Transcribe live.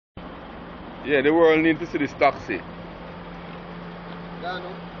Yeah, the world needs to see this taxi.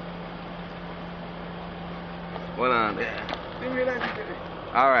 Hold on.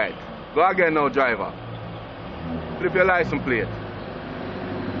 Yeah. Alright. Go again now, driver. Flip your license plate.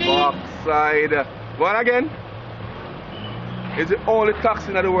 Backside. Go on again. It's the only taxi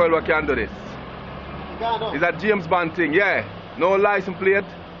in the world that can do this. It's a James Bond thing, yeah. No license plate.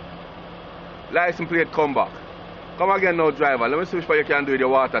 License plate come back. Come again now, driver. Let me see which way you can do the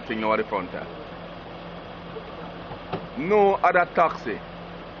water thing now at the front here. No other taxi.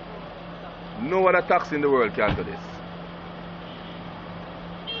 No other taxi in the world can do this.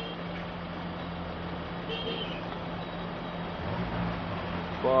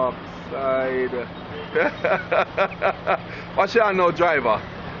 Backside. What's your now, driver?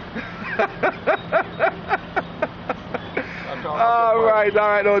 Alright,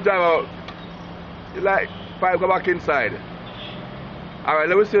 no, driver. You like, pipe go back inside. Alright,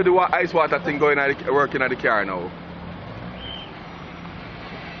 let me see the ice water thing going at working at the car now.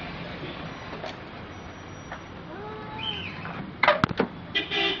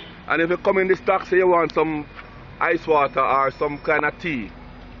 And if you come in this taxi, you want some ice water or some kind of tea,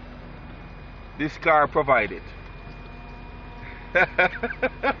 this car provides it.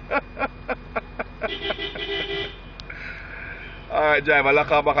 Alright, driver, lock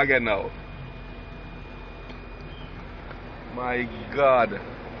her back again now. My God,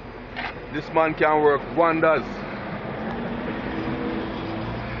 this man can work wonders.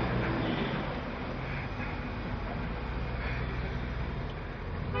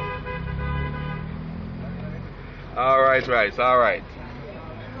 Alright, right, alright.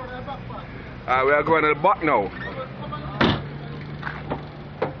 Alright, we are going to the back now.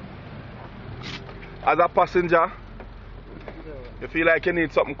 As a passenger, you feel like you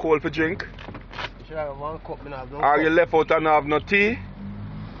need something cold to drink? Or you left out and have no tea?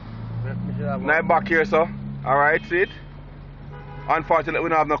 Now back here, sir. Alright, see it? Unfortunately, we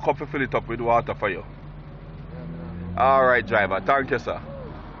don't have no cup to fill it up with water for you. Alright, driver. Thank you, sir.